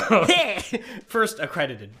 so... First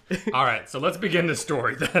accredited. All right, so let's begin the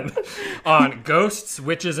story then on ghosts,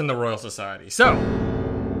 witches, and the Royal Society. So...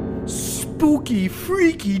 Spooky,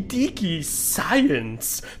 freaky, deaky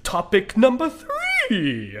science. Topic number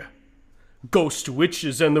 3. Ghost,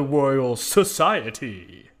 witches, and the Royal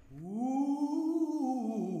Society.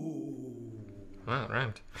 Wow,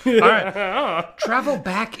 rhymed. All right. Travel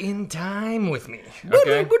back in time with me,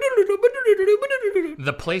 okay?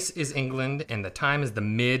 The place is England, and the time is the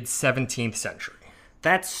mid-17th century.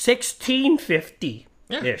 That's 1650.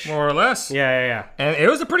 Yeah, more or less. Yeah. And it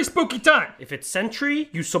was a pretty spooky time. If it's century,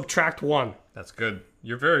 you subtract 1. That's good.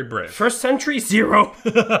 You're very brave. First century, 0.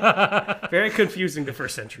 Very confusing, the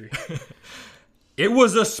first century. It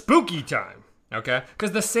was a spooky time, okay?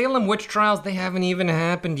 Because the Salem witch trials, they haven't even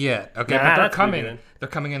happened yet, okay? Nah, but they're coming. They're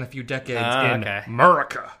coming in a few decades in okay.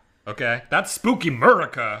 America, okay? That's spooky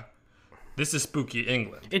America. This is spooky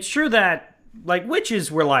England. It's true that, like,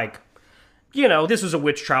 witches were like, you know, this was a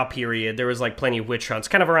witch trial period. There was, like, plenty of witch hunts.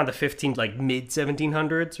 Kind of around the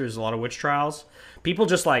mid-1700s, there's a lot of witch trials. People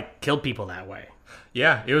just, like, killed people that way.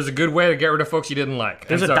 Yeah, it was a good way to get rid of folks you didn't like.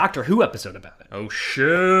 There's a Doctor Who episode about it. Oh,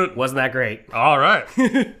 shit. Wasn't that great? All right.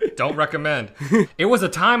 Don't recommend. It was a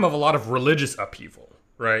time of a lot of religious upheaval,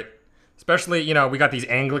 right? Especially, you know, we got these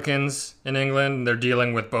Anglicans in England. And they're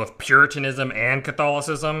dealing with both Puritanism and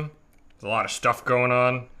Catholicism. There's a lot of stuff going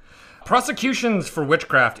on. Prosecutions for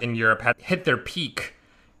witchcraft in Europe had hit their peak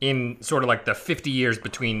in sort of like the 50 years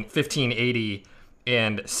between 1580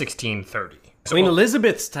 and 1630. Queen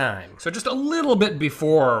Elizabeth's time. So just a little bit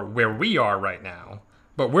before where we are right now.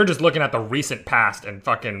 But we're just looking at the recent past, and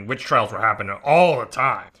fucking witch trials were happening all the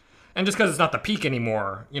time. And just because it's not the peak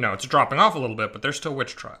anymore, you know, it's dropping off a little bit, but there's still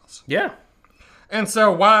witch trials. Yeah. And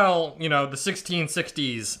so while, you know, the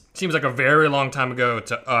 1660s seems like a very long time ago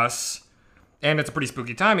to us, and it's a pretty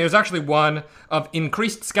spooky time, it was actually one of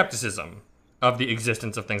increased skepticism of the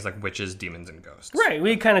existence of things like witches, demons, and ghosts. Right,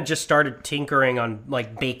 we kind of just started tinkering on,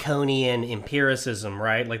 like, Baconian empiricism,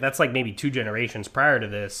 right? Like, that's, like, maybe 2 generations prior to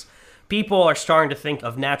this. People are starting to think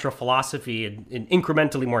of natural philosophy in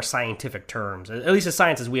incrementally more scientific terms, at least as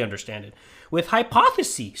science as we understand it, with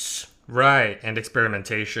hypotheses. Right, and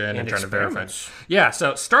experimentation and trying to verify. Yeah,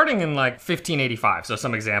 so starting in, like, 1585, so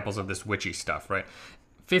some examples of this witchy stuff, right?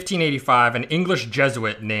 1585, an English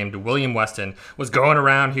Jesuit named William Weston was going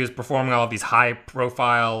around. He was performing all of these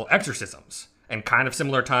high-profile exorcisms. And kind of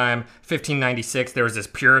similar time, 1596, there was this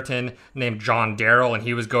Puritan named John Darrell, and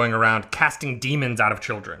he was going around casting demons out of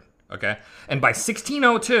children, okay? And by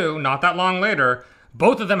 1602, not that long later,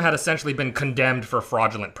 both of them had essentially been condemned for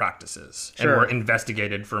fraudulent practices and were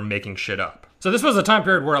investigated for making shit up. So this was a time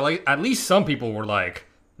period where at least some people were like,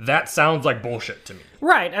 that sounds like bullshit to me.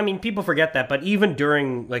 Right. I mean, people forget that, but even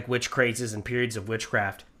during like witch crazes and periods of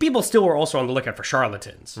witchcraft, people still were also on the lookout for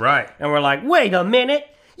charlatans. Right. And we're like, wait a minute,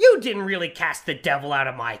 you didn't really cast the devil out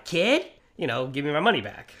of my kid. You know, give me my money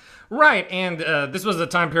back. Right, and this was a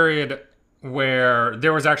time period where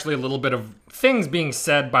there was actually a little bit of things being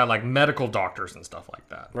said by like medical doctors and stuff like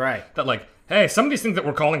that. Right. That like, hey, some of these things that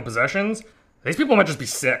we're calling possessions, these people might just be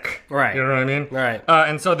sick. Right. You know what I mean? Right.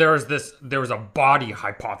 And so there was a body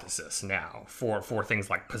hypothesis now for things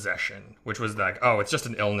like possession, which was like, oh, it's just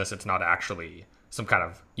an illness, it's not actually some kind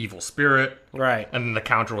of evil spirit. Right. And then the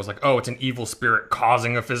counter was like, oh, it's an evil spirit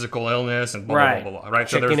causing a physical illness and blah, Right. blah, blah, blah. Right.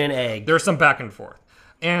 Chicken and egg. There's some back and forth.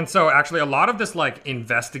 And so actually a lot of this like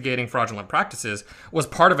investigating fraudulent practices was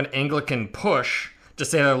part of an Anglican push to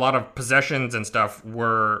say that a lot of possessions and stuff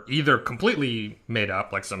were either completely made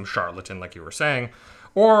up, like some charlatan, like you were saying,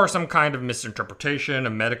 or some kind of misinterpretation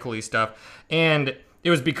of medical-y stuff. And it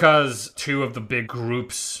was because two of the big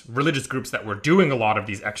groups, religious groups that were doing a lot of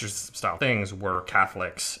these exorcism-style things were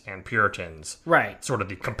Catholics and Puritans. Right. Sort of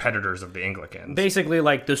the competitors of the Anglicans. Basically,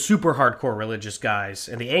 like, the super hardcore religious guys,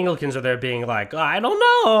 and the Anglicans are there being like, I don't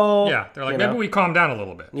know. Yeah, they're like, maybe we calm down a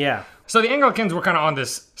little bit. Yeah. So the Anglicans were kind of on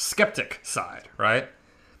this skeptic side, right?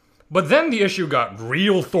 But then the issue got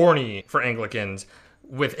real thorny for Anglicans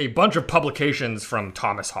with a bunch of publications from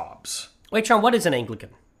Thomas Hobbes. Wait, Sean, what is an Anglican?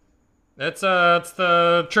 It's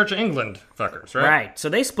the Church of England fuckers, right? Right. So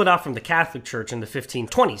they split off from the Catholic Church in the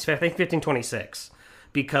 1520s, I think 1526,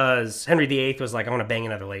 because Henry VIII was like, I want to bang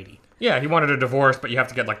another lady. Yeah, he wanted a divorce, but you have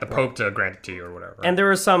to get like the Pope to grant it to you or whatever. Right? And there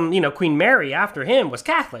was some, Queen Mary after him was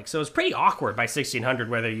Catholic, so it was pretty awkward by 1600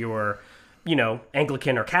 whether you were,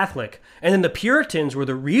 Anglican or Catholic. And then the Puritans were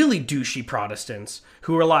the really douchey Protestants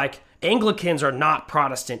who were like, Anglicans are not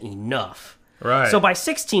Protestant enough. Right. So by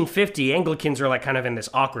 1650, Anglicans are like kind of in this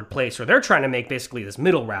awkward place where they're trying to make basically this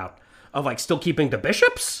middle route of like still keeping the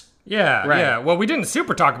bishops. Yeah, Right. yeah. Well, we didn't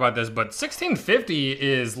super talk about this, but 1650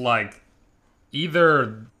 is like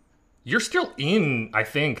either you're still in, I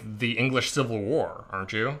think, the English Civil War,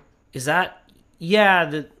 aren't you? Is that...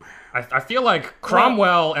 Yeah, I feel like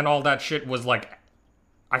Cromwell and all that shit was like...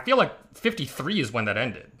 I feel like 53 is when that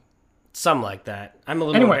ended. something like that. I'm a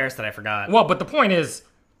little embarrassed that I forgot. Well, but the point is,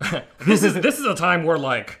 this is a time where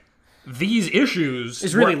like these issues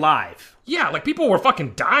It's really live. Yeah, like people were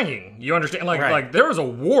fucking dying. You understand? Like there was a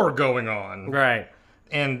war going on. Right.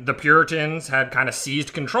 And the Puritans had kind of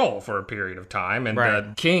seized control for a period of time, and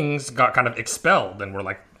the kings got kind of expelled and were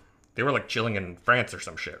like, they were like chilling in France or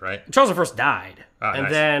some shit, right? Charles I died. And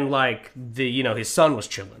nice. then like his son was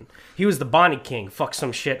chilling. He was the Bonnie King, fucked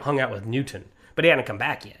some shit, hung out with Newton. But he hadn't come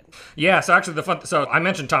back yet. Yeah, so actually so I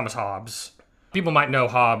mentioned Thomas Hobbes. People might know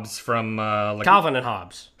Hobbes from like Calvin and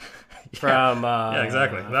Hobbes. From yeah,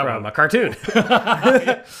 exactly. That from one. a cartoon.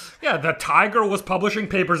 Yeah, the Tiger was publishing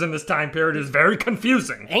papers in this time period. Is very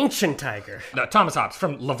confusing. Ancient Tiger. No, Thomas Hobbes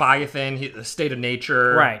from Leviathan, The State of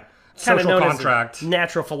Nature, Right. Social known Contract. as a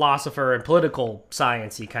natural philosopher and political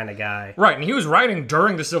science-y kind of guy. Right, and he was writing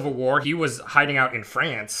during the Civil War. He was hiding out in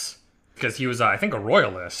France because he was, I think, a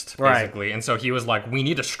royalist, basically. Right. And so he was like, we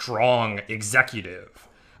need a strong executive.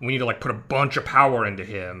 We need to like put a bunch of power into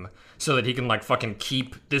him so that he can like fucking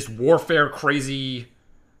keep this warfare crazy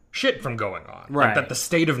shit from going on. Right. Like that the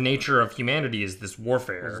state of nature of humanity is this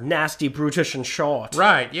warfare. It's nasty, brutish, and short.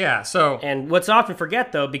 Right, yeah, so... And what's often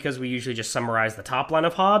forget, though, because we usually just summarize the top line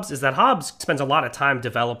of Hobbes, is that Hobbes spends a lot of time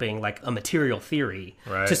developing, like, a material theory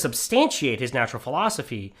to substantiate his natural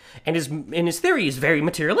philosophy. And his theory is very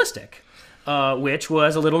materialistic, which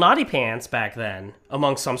was a little naughty pants back then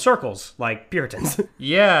among some circles, like Puritans.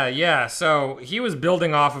 Yeah, so he was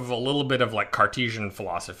building off of a little bit of, like, Cartesian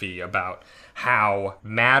philosophy about how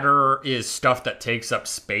matter is stuff that takes up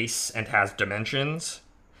space and has dimensions.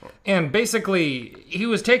 And basically, he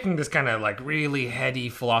was taking this kind of like really heady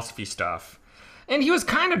philosophy stuff, and he was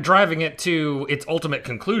kind of driving it to its ultimate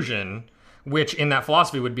conclusion, which in that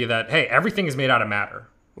philosophy would be that, hey, everything is made out of matter.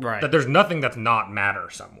 Right. That there's nothing that's not matter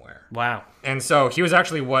somewhere. Wow. And so he was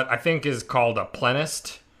actually what I think is called a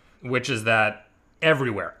plenist, which is that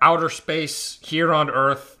everywhere, outer space, here on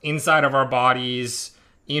Earth, inside of our bodies,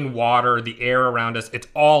 in water, the air around us, it's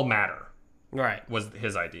all matter. Right. Was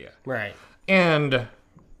his idea. Right. And,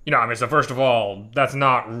 so first of all, that's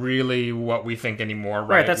not really what we think anymore,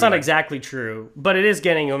 right? Right, that's not exactly true, but it is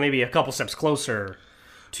getting maybe a couple steps closer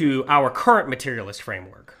to our current materialist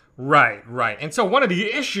framework. Right. And so one of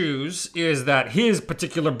the issues is that his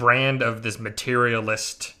particular brand of this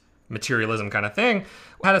materialism kind of thing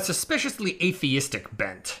had a suspiciously atheistic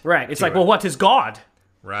bent. Right, it's like, well, what is God?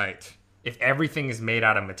 Right. If everything is made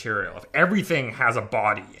out of material, if everything has a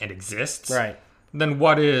body and exists, right, then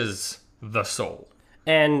what is the soul?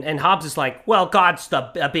 And Hobbes is like, well, God's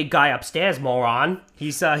a big guy upstairs, moron.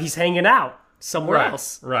 He's hanging out somewhere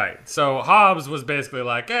else. Right. So Hobbes was basically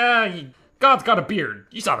like, God's got a beard.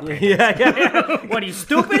 You saw the painting. Yeah. What, are you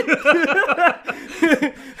stupid?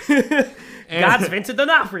 God's Vincent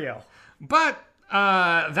D'Onofrio. But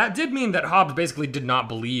that did mean that Hobbes basically did not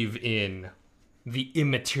believe in the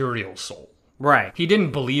immaterial soul. Right. He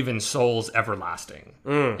didn't believe in souls everlasting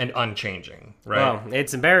and unchanging, right? Well,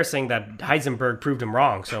 it's embarrassing that Heisenberg proved him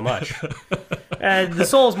wrong so much. The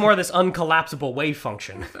soul is more this uncollapsible wave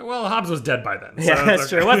function. Well, Hobbes was dead by then. So Yeah, that's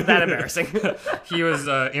true. It wasn't that embarrassing. He was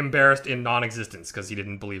embarrassed in non-existence because he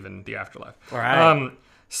didn't believe in the afterlife. All right.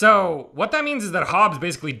 So what that means is that Hobbes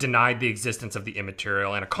basically denied the existence of the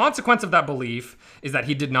immaterial, and a consequence of that belief is that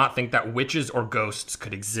he did not think that witches or ghosts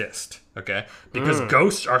could exist, okay? Because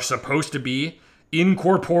ghosts are supposed to be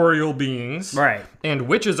incorporeal beings. Right. And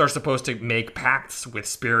witches are supposed to make pacts with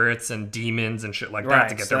spirits and demons and shit like that Right,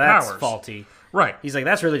 to get so their that's powers. faulty. Right. He's like,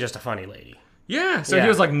 that's really just a funny lady. Yeah, so Yeah. he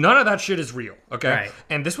was like, none of that shit is real, okay? Right.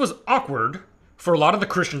 And this was awkward for a lot of the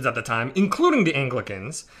Christians at the time, including the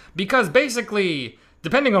Anglicans, because basically,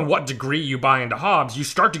 depending on what degree you buy into Hobbes, you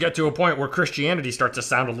start to get to a point where Christianity starts to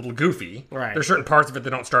sound a little goofy. Right. There's certain parts of it that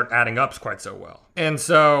don't start adding up quite so well. And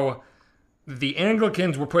so the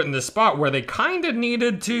Anglicans were put in this spot where they kind of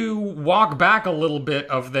needed to walk back a little bit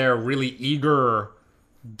of their really eager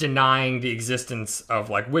denying the existence of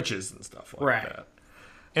like witches and stuff like Right. that.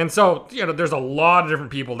 And so, there's a lot of different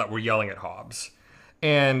people that were yelling at Hobbes.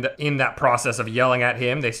 And in that process of yelling at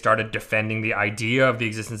him, they started defending the idea of the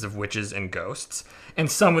existence of witches and ghosts. And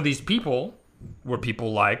some of these people were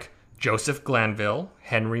people like Joseph Glanville,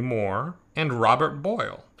 Henry Moore, and Robert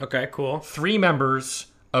Boyle. Okay, cool. 3 members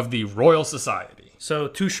of the Royal Society. So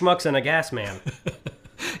 2 schmucks and a gas man.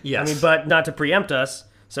 Yes. I mean, but not to preempt us.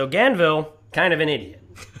 So Glanville, kind of an idiot.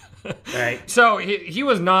 Right. So he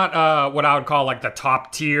was not what I would call like the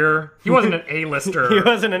top tier. He wasn't an A-lister. He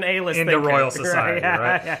wasn't an A-list in the thinker. Royal Society, Yeah,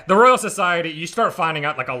 right? yeah. The Royal Society, you start finding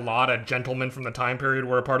out like a lot of gentlemen from the time period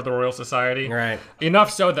were a part of the Royal Society. Right.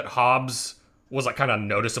 Enough so that Hobbes was like kind of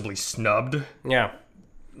noticeably snubbed, Yeah.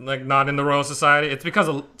 like not in the Royal Society. It's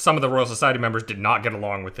because some of the Royal Society members did not get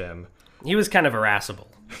along with him. He was kind of irascible.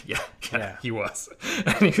 Yeah, he was.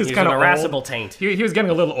 And he was He was kind an of irascible old. taint. He was getting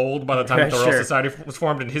a little old by the time that the Royal Sure. Society was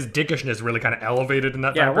formed, and his dickishness really kind of elevated in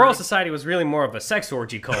that Yeah, time Royal period. Society was really more of a sex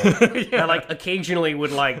orgy cult that like occasionally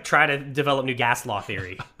would like try to develop new gas law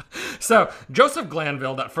theory. So, Joseph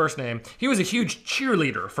Glanville, that first name, he was a huge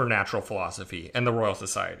cheerleader for natural philosophy and the Royal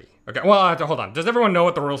Society. Okay, well, I have to hold on. Does everyone know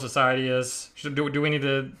what the Royal Society is? Do we need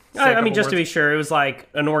to say a I mean, couple just to be words? sure, it was like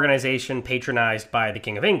an organization patronized by the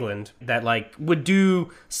King of England that like would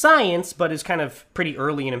do science, but is kind of pretty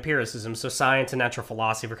early in empiricism. So science and natural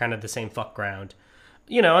philosophy were kind of the same fuck ground,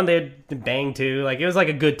 and they'd bang too. Like it was like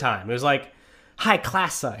a good time. It was like high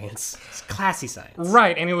class science, it's classy science.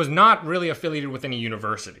 Right, and it was not really affiliated with any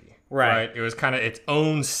university. Right. It was kind of its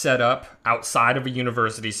own setup outside of a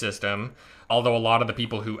university system. Although a lot of the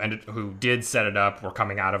people who did set it up were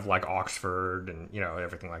coming out of like Oxford and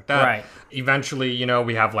everything like that. Right. Eventually,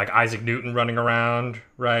 we have like Isaac Newton running around,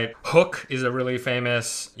 right? Hooke is a really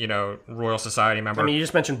famous, Royal Society member. I mean, you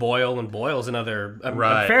just mentioned Boyle, and Boyle's another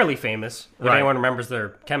Right. fairly famous. If Right. anyone remembers their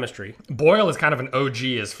chemistry. Boyle is kind of an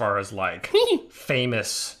OG as far as like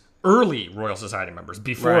famous early Royal Society members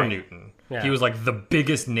before Right. Newton. Yeah. He was like the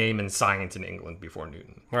biggest name in science in England before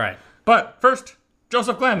Newton. Right. But first,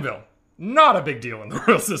 Joseph Glanville. Not a big deal in the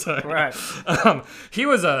Royal Society. Right. He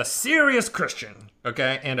was a serious Christian,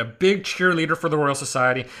 okay, and a big cheerleader for the Royal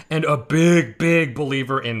Society, and a big, big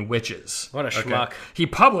believer in witches. What a schmuck. He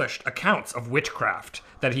published accounts of witchcraft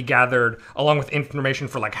that he gathered, along with information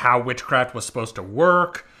for like how witchcraft was supposed to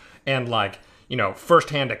work, and like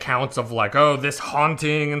firsthand accounts of like, oh, this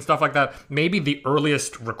haunting and stuff like that. Maybe the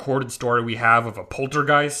earliest recorded story we have of a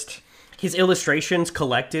poltergeist. His illustrations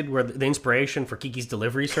collected were the inspiration for Kiki's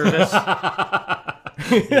Delivery Service.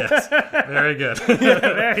 Yes, very good.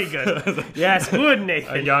 Very good. Yes, good, A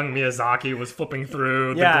Nathan. young Miyazaki was flipping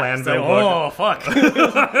through the Yeah, it's Glanville like, book. oh, fuck.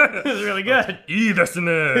 It was really good.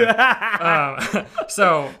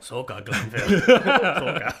 So Soka Glanville.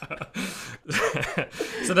 Soka.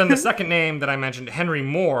 So then the second name that I mentioned, Henry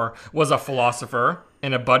Moore, was a philosopher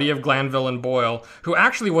and a buddy of Glanville and Boyle, who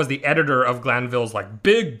actually was the editor of Glanville's like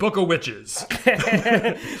big book of witches.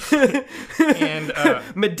 And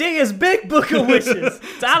Medea's Big Book of Wishes.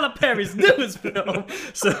 Tyler Perry's newest film.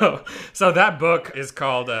 so that book is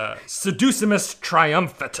called Seducimus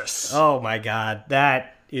Triumphatus. Oh my god,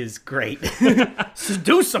 that is great.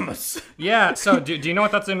 Seducimus. Yeah, so do you know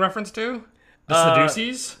what that's in reference to? The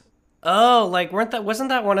Sadducees? Oh, like wasn't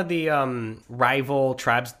that one of the rival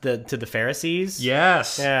tribes to the Pharisees?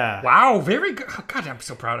 Yes. Yeah. Wow, very good. Oh, God, I'm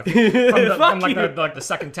so proud of you. From the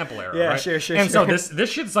Second Temple era, Yeah, right? sure. And so this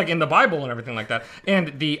shit's like in the Bible and everything like that.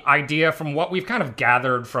 And the idea from what we've kind of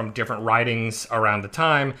gathered from different writings around the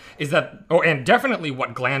time is that, and definitely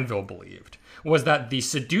what Glanville believed, was that the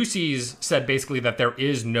Sadducees said basically that there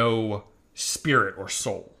is no spirit or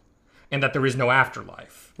soul, and that there is no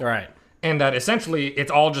afterlife. Right. And that essentially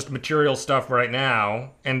it's all just material stuff right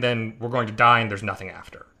now, and then we're going to die and there's nothing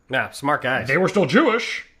after. Yeah, smart guys. They were still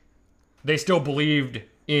Jewish. They still believed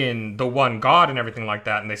in the one God and everything like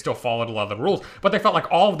that, and they still followed a lot of the rules. But they felt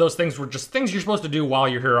like all of those things were just things you're supposed to do while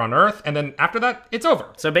you're here on Earth, and then after that, it's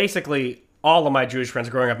over. So basically, all of my Jewish friends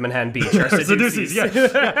growing up in Manhattan Beach are Sadducees.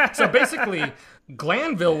 Yeah. So basically,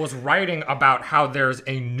 Glanville was writing about how there's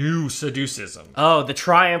a new Sadducism. Oh, the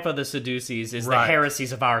triumph of the Sadducees is the Right.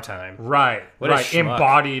 heresies of our time. Right, What a right. schmuck.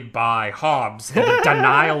 Embodied by Hobbes, and the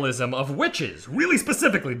denialism of witches. Really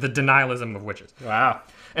specifically, the denialism of witches. Wow.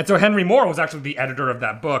 And so Henry Moore was actually the editor of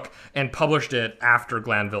that book and published it after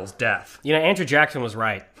Glanville's death. You know, Andrew Jackson was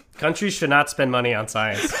right. Countries should not spend money on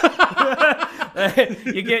science.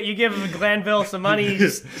 you give Glanville some money.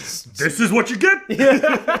 This is what you get.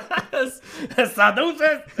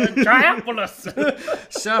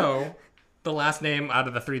 So, the last name out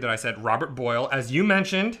of the three that I said, Robert Boyle, as you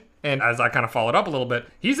mentioned, and as I kind of followed up a little bit,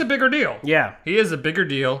 he's a bigger deal. Yeah. He is a bigger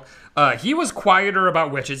deal. He was quieter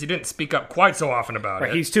about witches. He didn't speak up quite so often about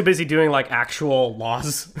it. He's too busy doing like actual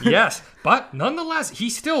laws. Yes, but nonetheless, he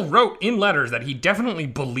still wrote in letters that he definitely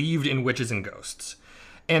believed in witches and ghosts.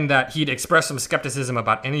 And that he'd express some skepticism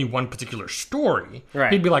about any one particular story.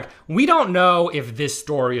 Right. He'd be like, we don't know if this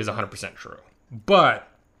story is 100% true. But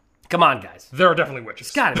Come on, guys. there are definitely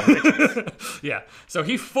witches. Gotta be witches. Yeah. So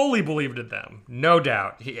he fully believed in them. No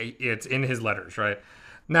doubt. It's in his letters, right?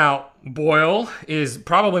 Now, Boyle is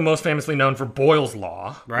probably most famously known for Boyle's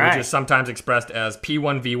Law, Right. which is sometimes expressed as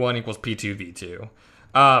P1V1 equals P2V2.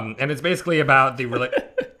 And it's basically about the...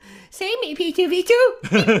 Say me, P2V2.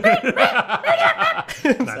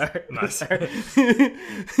 Nice.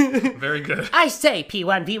 Very good. I say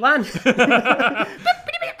P1V1.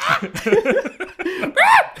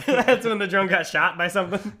 That's when the drone got shot by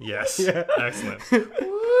something. Yes. Excellent.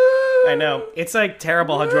 I know. It's like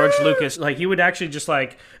terrible how George Lucas, like, he would actually just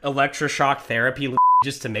like electroshock therapy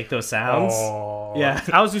just to make those sounds. Oh. Yeah.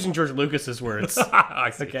 I was using George Lucas's words.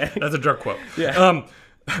 I see. Okay. That's a direct quote. Yeah.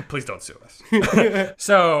 Please don't sue us.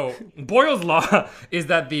 So, Boyle's law is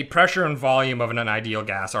that the pressure and volume of an ideal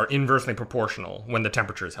gas are inversely proportional when the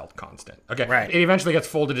temperature is held constant. Okay. Right. It eventually gets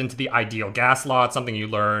folded into the ideal gas law. It's something you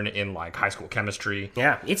learn in like high school chemistry.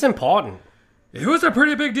 Yeah. It's important. It was a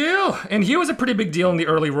pretty big deal, and he was a pretty big deal in the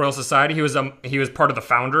early Royal Society. He was part of the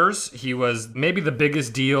founders. He was maybe the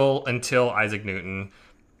biggest deal until Isaac Newton.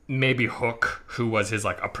 Maybe Hooke, who was his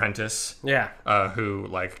like apprentice. Yeah. Who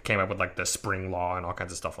like came up with like the spring law and all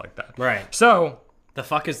kinds of stuff like that. Right. So The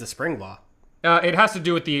fuck is the spring law? it has to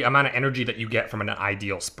do with the amount of energy that you get from an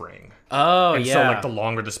ideal spring. Oh, And yeah. so like the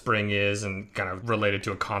longer the spring is and kind of related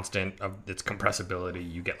to a constant of its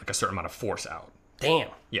compressibility, you get like a certain amount of force out. Damn.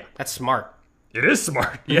 Yeah. That's smart. It is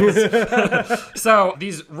smart, yes. So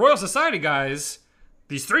these Royal Society guys,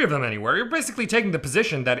 these three of them anyway, you're basically taking the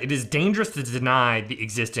position that it is dangerous to deny the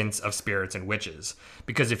existence of spirits and witches.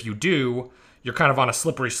 Because if you do, you're kind of on a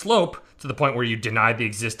slippery slope to the point where you deny the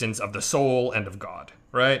existence of the soul and of God,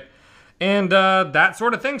 right? And that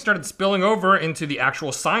sort of thing started spilling over into the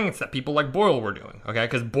actual science that people like Boyle were doing, okay?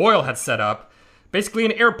 Because Boyle had set up basically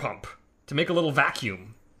an air pump to make a little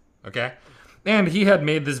vacuum, okay? And he had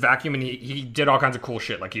made this vacuum, and he did all kinds of cool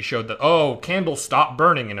shit. Like, he showed that, candles stop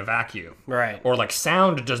burning in a vacuum. Right. Or, like,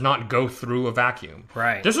 sound does not go through a vacuum.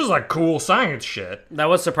 Right. This was, like, cool science shit. That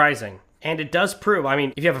was surprising. And it does prove, I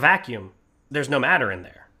mean, if you have a vacuum, there's no matter in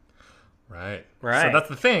there. Right. Right. So that's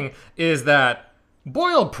the thing, is that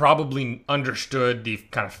Boyle probably understood the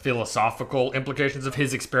kind of philosophical implications of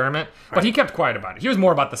his experiment, but he kept quiet about it. He was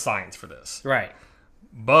more about the science for this. Right.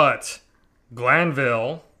 But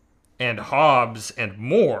Glanville and Hobbes and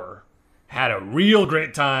Moore had a real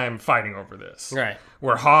great time fighting over this. Right.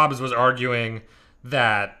 Where Hobbes was arguing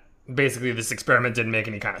that basically this experiment didn't make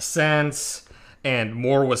any kind of sense, and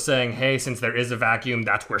Moore was saying, hey, since there is a vacuum,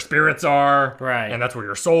 that's where spirits are. Right. And that's where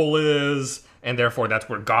your soul is, and therefore that's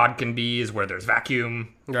where God can be, is where there's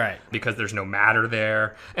vacuum. Right. Because there's no matter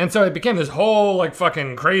there. And so it became this whole, like,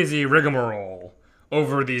 fucking crazy rigmarole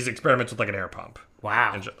over these experiments with, like, an air pump.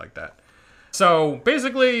 Wow. And shit like that. So,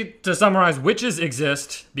 basically, to summarize, witches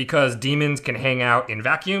exist because demons can hang out in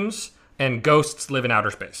vacuums, and ghosts live in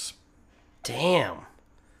outer space. Damn.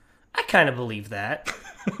 I kind of believe that.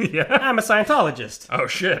 Yeah? I'm a Scientologist. Oh,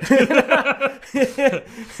 shit.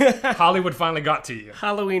 Hollywood finally got to you.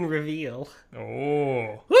 Halloween reveal.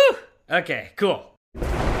 Oh. Woo! Okay, cool.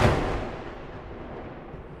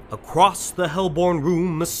 Across the hellborn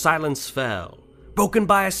room, a silence fell, broken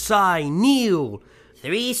by a sigh. Kneel.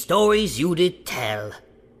 3 stories you did tell.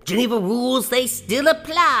 Geneva rules, they still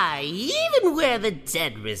apply, even where the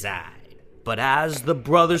dead reside. But as the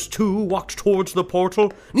brothers too walked towards the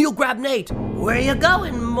portal, Neil grabbed Nate. Where you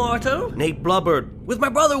going, mortal? Nate blubbered. With my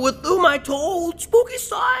brother with whom I told spooky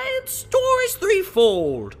science stories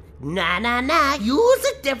threefold. Nah, you's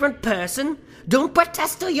a different person. Don't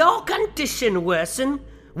protest till your condition worsen.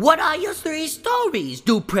 What are your 3 stories,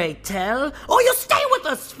 do pray tell? Or you'll stay with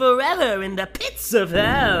us forever in the pits of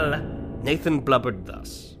hell. Nathan blubbered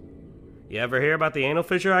thus. You ever hear about the anal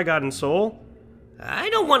fissure I got in Seoul? I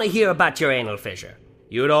don't want to hear about your anal fissure.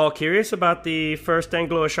 You at all curious about the First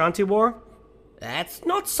Anglo-Ashanti War? That's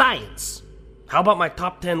not science. How about my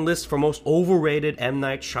top 10 list for most overrated M.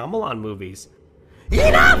 Night Shyamalan movies?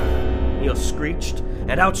 Enough! Neil screeched,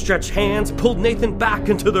 and outstretched hands pulled Nathan back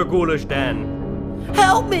into their ghoulish den.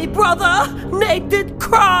 Help me, brother! Nate did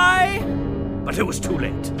cry! But it was too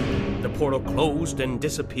late. The portal closed and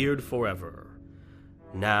disappeared forever.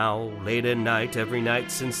 Now, late at night, every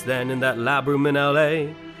night since then in that lab room in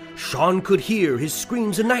L.A., Sean could hear his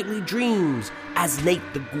screams and nightly dreams as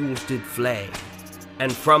Nate the ghouls did flay.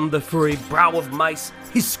 And from the furry brow of mice,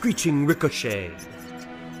 his screeching ricocheted.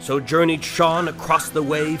 So journeyed Sean across the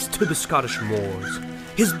waves to the Scottish moors.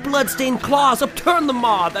 His blood-stained claws upturned the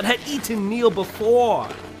maw that had eaten Neil before.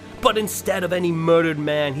 But instead of any murdered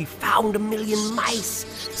man, he found 1,000,000 mice,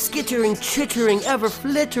 skittering, chittering, ever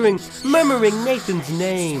flittering, murmuring Nathan's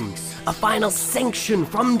name. A final sanction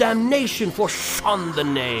from damnation for Sean the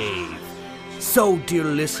Knave. So, dear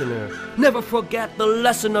listener, never forget the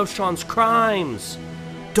lesson of Sean's crimes.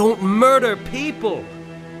 Don't murder people.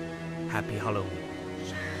 Happy Halloween.